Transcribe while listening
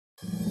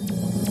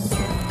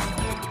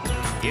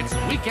It's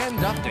Weekend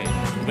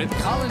Update with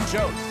Colin,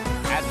 Jost,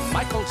 and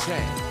Michael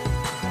Che.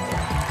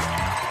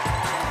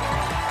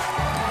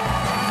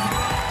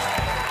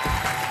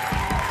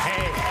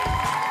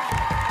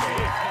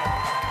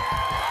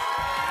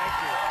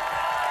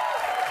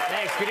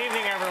 Thanks. Good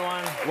evening,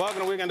 everyone.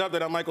 Welcome to Weekend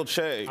Update. I'm Michael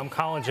Che. I'm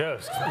Colin,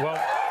 Jost.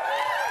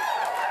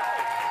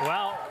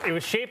 Well, it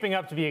was shaping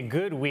up to be a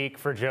good week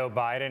for Joe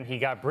Biden. He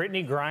got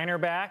Brittney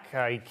Griner back.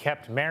 He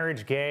kept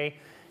marriage gay,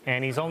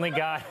 and he's only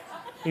got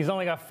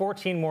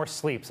 14 more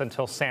sleeps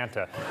until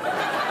Santa.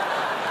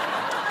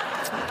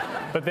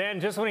 But then,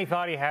 just when he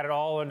thought he had it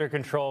all under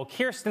control,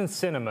 Kyrsten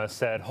Sinema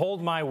said,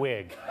 "Hold my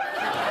wig."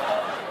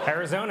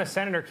 Arizona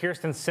Senator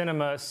Kyrsten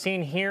Sinema,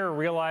 seen here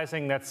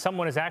realizing that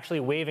someone is actually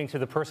waving to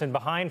the person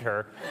behind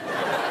her,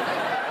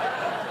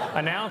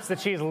 announced that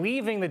she is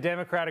leaving the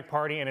Democratic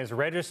Party and is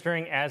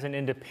registering as an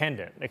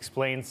independent.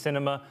 Explained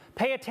Sinema,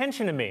 "Pay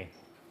attention to me."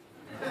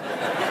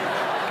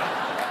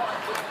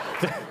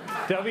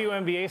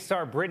 WNBA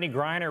star Brittney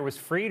Griner was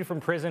freed from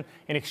prison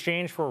in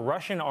exchange for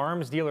Russian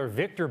arms dealer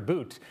Victor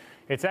Bout.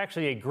 It's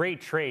actually a great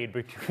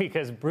trade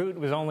because Bout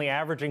was only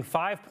averaging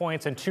 5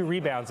 points and 2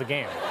 rebounds a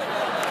game.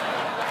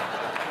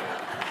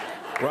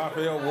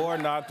 Raphael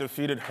Warnock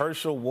defeated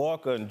Herschel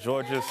Walker in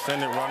Georgia's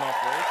Senate runoff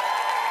race.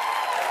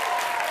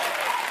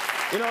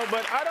 You know,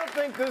 but I don't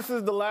think this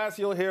is the last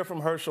you'll hear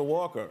from Herschel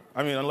Walker.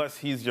 I mean, unless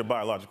he's your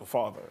biological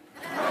father.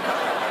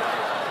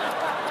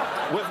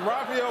 With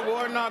Raphael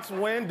Warnock's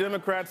win,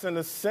 Democrats in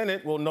the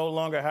Senate will no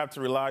longer have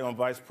to rely on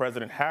Vice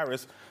President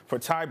Harris for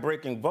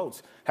tie-breaking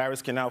votes.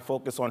 Harris can now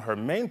focus on her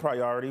main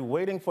priority,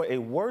 waiting for a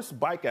worse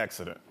bike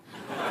accident.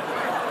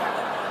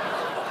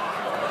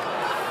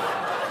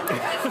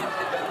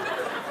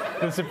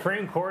 The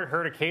Supreme Court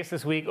heard a case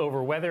this week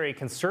over whether a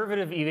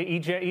conservative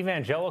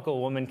evangelical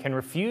woman can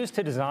refuse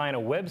to design a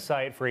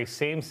website for a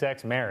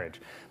same-sex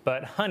marriage.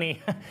 But, honey,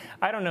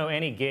 I don't know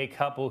any gay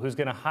couple who's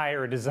going to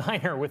hire a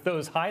designer with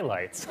those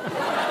highlights.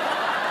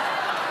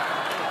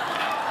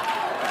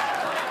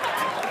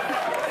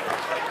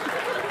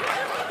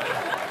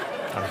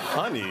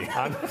 Honey?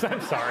 I'm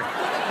sorry.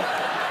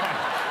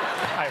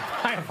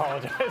 I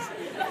apologize.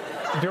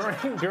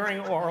 During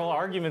oral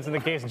arguments in the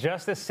case,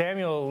 Justice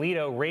Samuel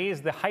Alito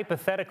raised the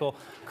hypothetical,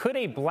 could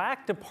a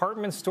black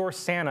department store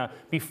Santa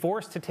be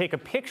forced to take a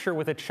picture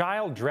with a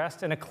child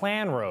dressed in a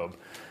Klan robe?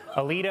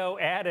 Alito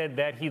added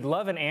that he'd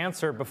love an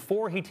answer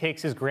before he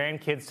takes his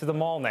grandkids to the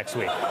mall next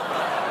week.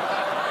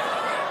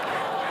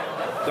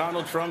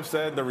 Donald Trump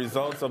said the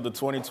results of the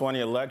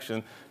 2020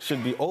 election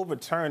should be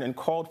overturned and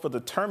called for the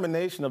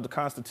termination of the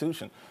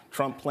Constitution.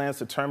 Trump plans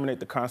to terminate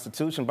the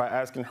Constitution by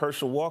asking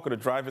Herschel Walker to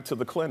drive it to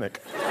the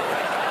clinic.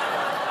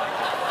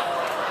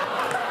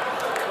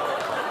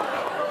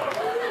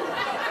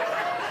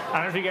 I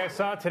don't know if you guys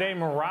saw it today.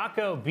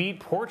 Morocco beat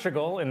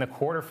Portugal in the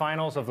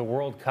quarterfinals of the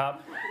World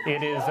Cup.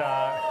 It is,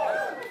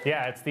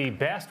 it's the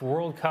best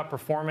World Cup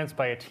performance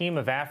by a team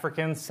of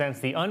Africans since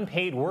the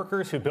unpaid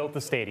workers who built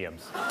the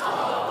stadiums.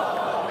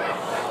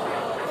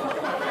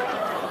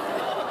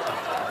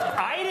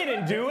 I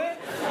didn't do it.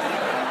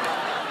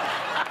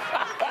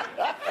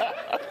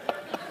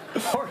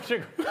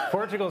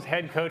 Portugal's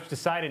head coach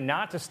decided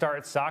not to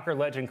start soccer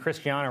legend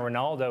Cristiano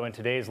Ronaldo in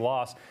today's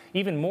loss.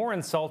 Even more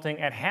insulting,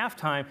 at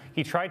halftime,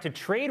 he tried to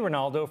trade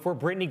Ronaldo for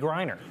Brittney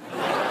Griner.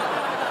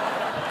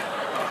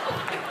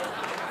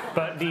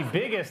 But the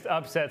biggest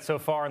upset so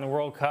far in the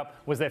World Cup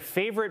was that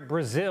favorite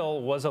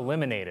Brazil was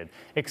eliminated,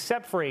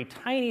 except for a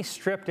tiny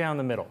strip down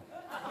the middle.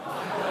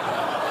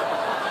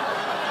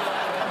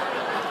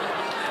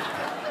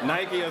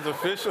 Nike has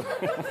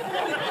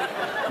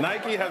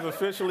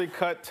officially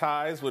cut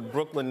ties with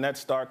Brooklyn Nets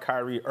star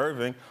Kyrie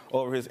Irving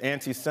over his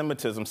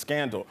anti-Semitism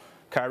scandal.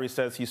 Kyrie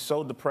says he's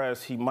so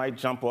depressed he might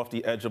jump off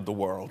the edge of the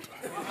world.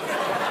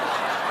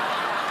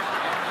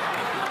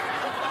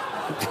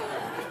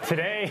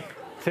 Today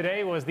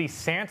was the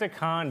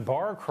SantaCon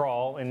bar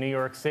crawl in New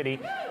York City.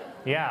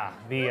 Yeah,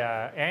 the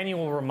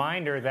annual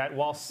reminder that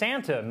while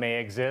Santa may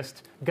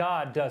exist,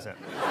 God doesn't.